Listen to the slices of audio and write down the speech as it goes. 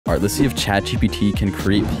All right, let's see if ChatGPT can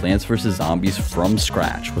create Plants vs. Zombies from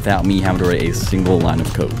scratch without me having to write a single line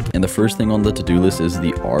of code. And the first thing on the to-do list is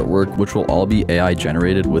the artwork, which will all be AI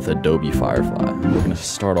generated with Adobe Firefly. We're gonna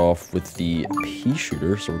start off with the pea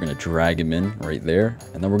shooter, so we're gonna drag him in right there,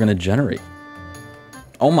 and then we're gonna generate.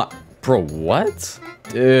 Oh my, bro, what?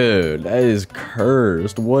 Dude, that is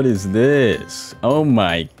cursed. What is this? Oh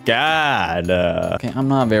my god. Okay, I'm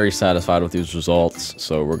not very satisfied with these results,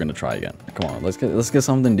 so we're gonna try again. Come on, let's get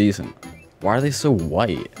something decent. Why are they so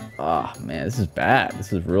white? Ah, man, this is bad.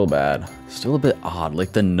 This is real bad. Still a bit odd.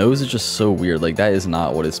 Like, the nose is just so weird. Like, that is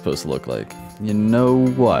not what it's supposed to look like. You know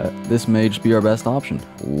what? This may just be our best option.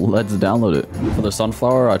 Let's download it. For the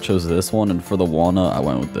sunflower, I chose this one, and for the walnut, I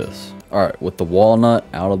went with this. All right, with the walnut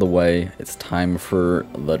out of the way, it's time for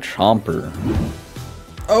the chomper.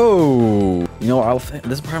 Oh, you know, this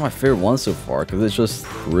is probably my favorite one so far because it's just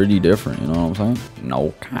pretty different. You know what I'm saying?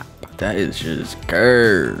 No cap. That is just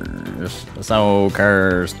cursed. So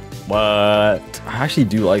cursed. What? I actually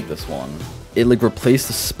do like this one. It like replaced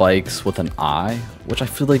the spikes with an eye, which I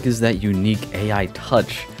feel like is that unique AI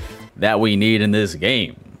touch that we need in this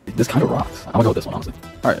game. This kind of rocks. I'm gonna go with this one, honestly.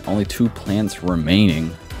 All right, only 2 plants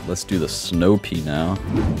remaining. Let's do the snow pea now.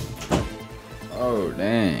 Oh,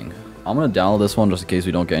 dang. I'm gonna download this one just in case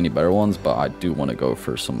we don't get any better ones, but I do want to go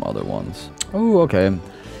for some other ones. Oh, okay.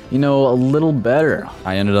 You know, a little better.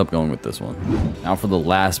 I ended up going with this one. Now for the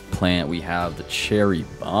last plant, we have the cherry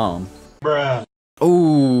bomb. Bruh.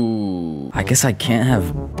 Oh, I guess I can't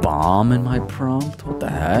have bomb in my prompt. What the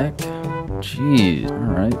heck? Jeez. All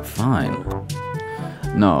right, fine.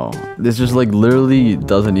 No, this just like literally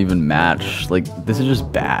doesn't even match. Like, this is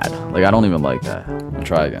just bad. Like, I don't even like that. I'll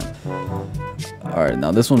try again. All right,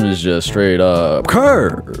 now this one is just straight up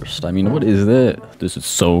cursed. I mean, what is that? This is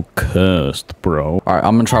so cursed, bro. All right,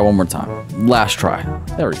 I'm gonna try one more time. Last try.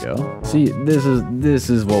 There we go. See, this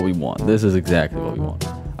is what we want. This is exactly what we want.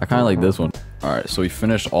 I kind of like this one. All right, so we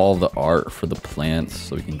finished all the art for the plants,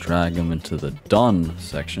 so we can drag them into the done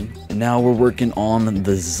section. And now we're working on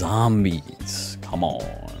the zombies. Come on.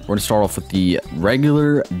 We're gonna start off with the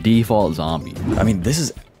regular default zombie. I mean, this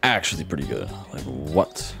is actually pretty good. Like,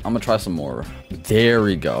 what? I'm gonna try some more. There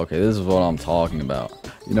we go. Okay, this is what I'm talking about.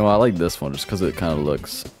 You know, I like this one just because it kind of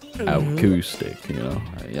looks acoustic, you know? All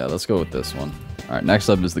right, yeah, let's go with this one. All right, next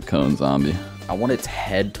up is the cone zombie. I want its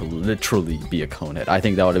head to literally be a cone head. I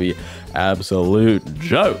think that would be absolute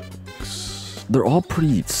jokes. They're all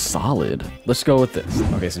pretty solid. Let's go with this.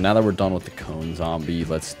 Okay, so now that we're done with the cone zombie,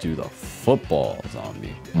 let's do the football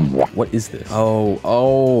zombie. What is this?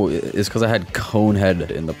 Oh, it's because I had cone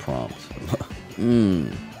head in the prompt.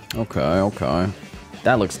 Okay.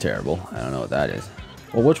 That looks terrible. I don't know what that is.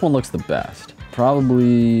 Well, which one looks the best?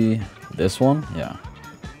 Probably this one? Yeah.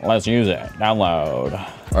 Let's use it. Download.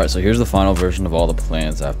 All right, so here's the final version of all the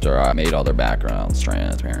plants after I made all their backgrounds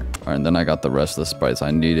transparent. All right, and then I got the rest of the sprites I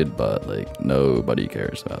needed, but like nobody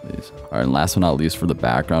cares about these. All right, and last but not least for the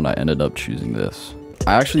background, I ended up choosing this.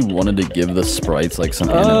 I actually wanted to give the sprites like some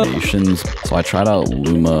animations, so I tried out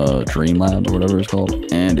Luma Dreamlab or whatever it's called,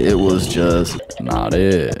 and it was just not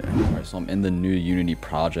it. All right, so I'm in the new Unity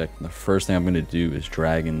project, and the first thing I'm gonna do is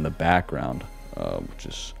drag in the background, which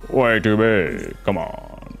is way too big. Come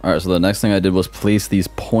on. All right, so the next thing I did was place these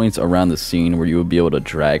points around the scene where you would be able to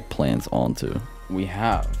drag plants onto. We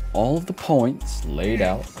have all of the points laid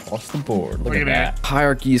out across the board. Look at that.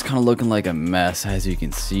 Hierarchy is kind of looking like a mess, as you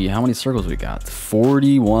can see. How many circles we got?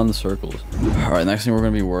 41 circles. All right, next thing we're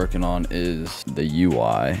gonna be working on is the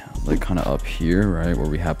UI, like kind of up here, right, where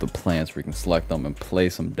we have the plants where we can select them and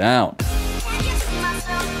place them down.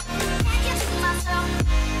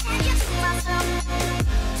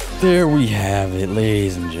 There we have it,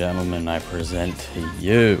 ladies and gentlemen. I present to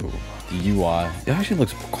you the UI. It actually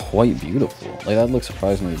looks quite beautiful. Like, that looks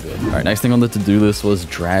surprisingly good. All right, next thing on the to-do list was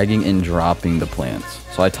dragging and dropping the plants.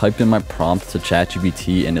 So I typed in my prompt to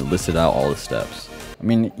ChatGPT and it listed out all the steps. I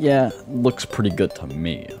mean, yeah, it looks pretty good to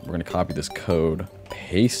me. We're gonna copy this code,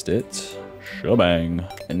 paste it, shebang.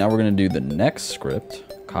 And now we're gonna do the next script,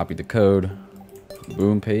 copy the code,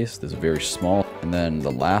 boom, paste. This is very small. And then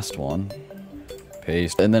the last one,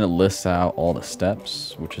 paste, and then it lists out all the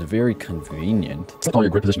steps, which is very convenient. Select all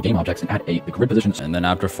your grid position game objects and add the grid positions. And then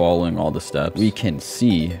after following all the steps, we can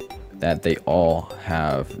see that they all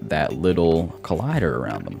have that little collider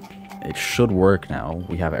around them. It should work now.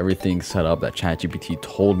 We have everything set up that ChatGPT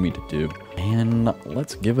told me to do, and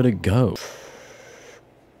let's give it a go.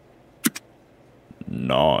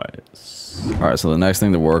 Nice. All right, so the next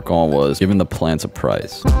thing to work on was giving the plants a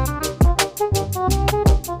price.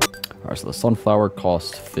 All right, so the sunflower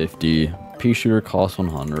costs 50, pea shooter costs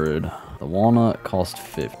 100. The walnut cost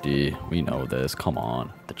 50. We know this. Come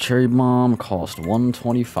on. The cherry bomb cost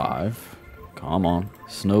 125. Come on.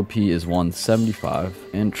 Snow pea is 175.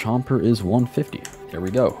 And chomper is 150. There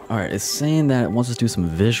we go. All right, it's saying that it wants us to do some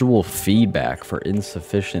visual feedback for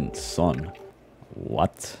insufficient sun.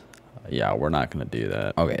 What? Yeah, we're not gonna do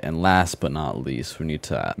that. Okay, and last but not least, we need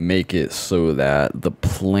to make it so that the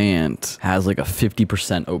plant has like a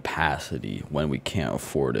 50% opacity when we can't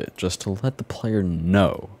afford it, just to let the player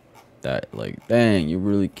know that, like, dang, you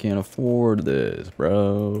really can't afford this,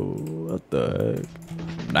 bro. What the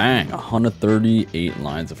heck? Dang, 138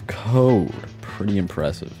 lines of code. Pretty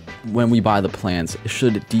impressive. When we buy the plants, it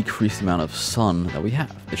should decrease the amount of sun that we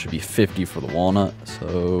have. It should be 50 for the walnut,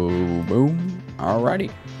 so boom. Alrighty.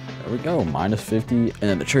 There we go, minus 50. And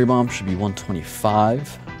then the cherry bomb should be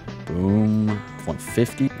 125. Boom.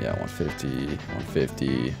 150. Yeah, 150,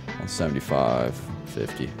 150, 175,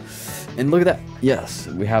 50. And look at that. Yes,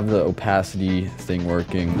 we have the opacity thing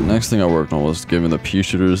working. The next thing I worked on was giving the pea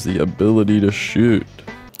shooters the ability to shoot.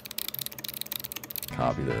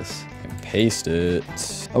 Copy this and paste it.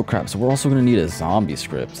 Oh crap, so we're also gonna need a zombie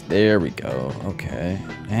script. There we go. Okay.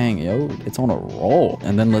 Dang, yo, it's on a roll.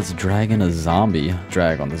 And then let's drag in a zombie.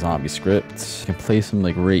 Drag on the zombie script. You can place him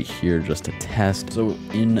like right here just to test. So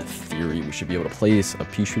in theory, we should be able to place a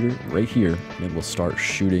pea shooter right here, and it will start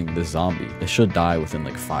shooting the zombie. It should die within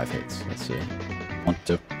like 5 hits. Let's see. 1,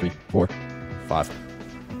 2, 3, 4, 5.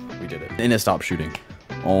 We did it. And it stopped shooting.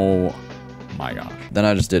 Oh my gosh. Then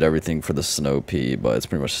I just did everything for the snow pea, but it's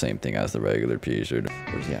pretty much the same thing as the regular pea shooter.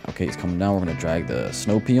 Where's he at? Okay, he's coming down. We're gonna drag the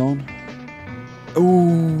snow pea on.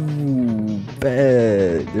 Ooh,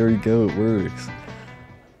 bad. There we go. It works.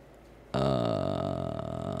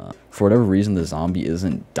 For whatever reason, the zombie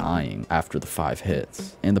isn't dying after the 5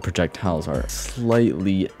 hits, and the projectiles are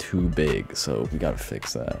slightly too big, so we gotta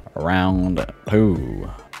fix that. Round 2.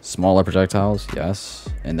 Smaller projectiles, yes,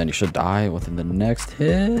 and then you should die within the next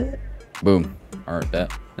hit. Boom. All right,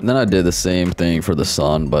 bet. And then I did the same thing for the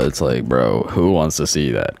sun, but it's like, bro, who wants to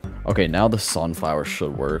see that? Okay, now the sunflower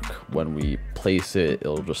should work. When we place it,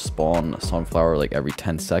 it'll just spawn a sunflower like every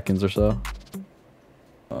 10 seconds or so.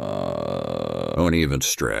 Don't even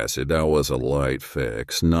stress it. That was a light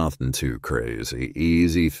fix. Nothing too crazy.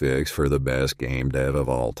 Easy fix for the best game dev of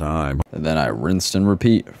all time. And then I rinsed and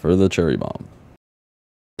repeat for the cherry bomb.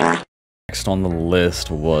 Next on the list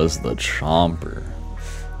was the chomper.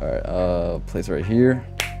 Alright, place it right here.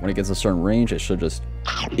 When it gets a certain range, it should just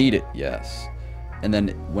eat it. Yes. And then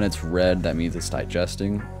when it's red, that means it's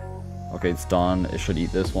digesting. Okay, it's done. It should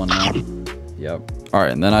eat this one now. Yep.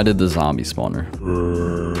 Alright, and then I did the zombie spawner.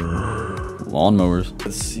 Lawnmowers.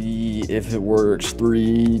 Let's see if it works.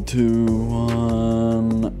 3, 2,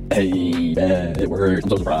 1. Hey, yeah, it works. I'm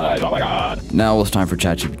so surprised. Oh my god. Now it's time for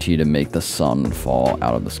ChatGPT to make the sun fall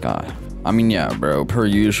out of the sky. I mean, yeah, bro, per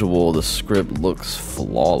usual, the script looks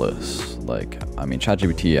flawless. Like, I mean,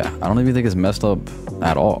 ChatGPT, yeah, I don't even think it's messed up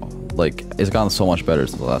at all. Like, it's gotten so much better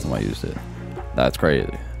since the last time I used it. That's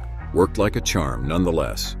crazy. Worked like a charm,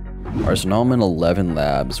 nonetheless. Alright, so now I'm in 11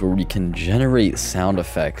 labs where we can generate sound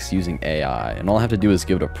effects using AI, and all I have to do is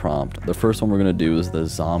give it a prompt. The first one we're gonna do is the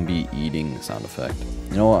zombie eating sound effect.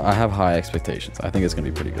 You know what? I have high expectations. I think it's gonna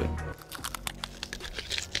be pretty good.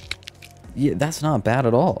 Yeah, that's not bad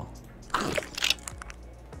at all.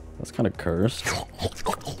 That's kind of cursed.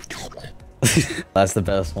 That's the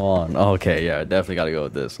best one. Okay, yeah, definitely gotta go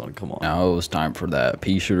with this one. Come on. Now it was time for that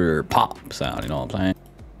pea shooter pop sound, you know what I'm saying?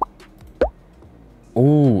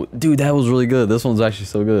 Oh, dude, that was really good. This one's actually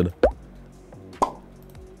so good.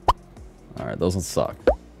 Alright, those ones suck.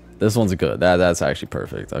 This one's good. That's actually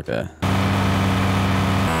perfect. Okay.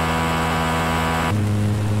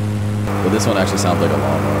 But this one actually sounds like a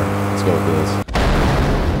lawnmower. Let's go with this.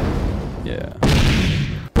 Yeah.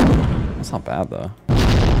 That's not bad though.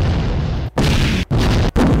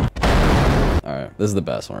 Alright, this is the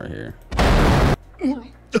best one right here.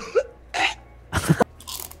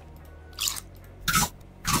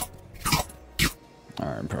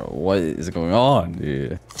 Alright, bro, what is going on,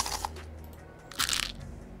 dude?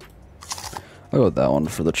 I'll go with that one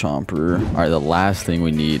for the chomper. Alright, the last thing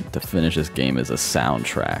we need to finish this game is a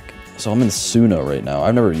soundtrack. So I'm in Suno right now.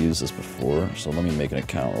 I've never used this before, so let me make an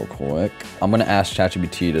account real quick. I'm gonna ask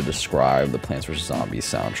ChatGPT to describe the Plants vs. Zombies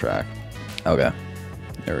soundtrack. Okay,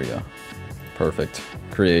 there we go. Perfect.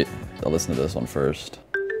 Create. I'll listen to this one first.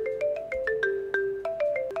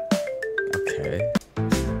 Okay.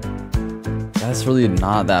 That's really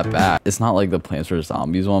not that bad. It's not like the Plants vs.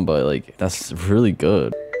 Zombies one, but like, that's really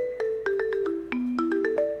good.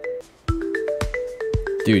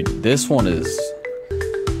 Dude, this one is...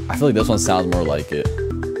 I feel like this one sounds more like it.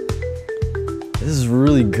 This is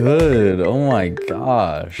really good. Oh my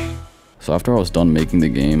gosh. So after I was done making the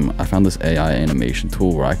game, I found this AI animation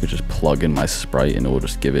tool where I could just plug in my sprite and it will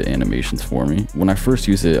just give it animations for me. When I first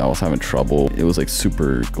used it, I was having trouble. It was like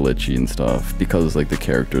super glitchy and stuff because like the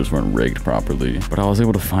characters weren't rigged properly. But I was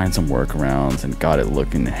able to find some workarounds and got it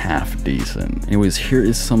looking half decent. Anyways, here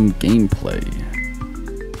is some gameplay.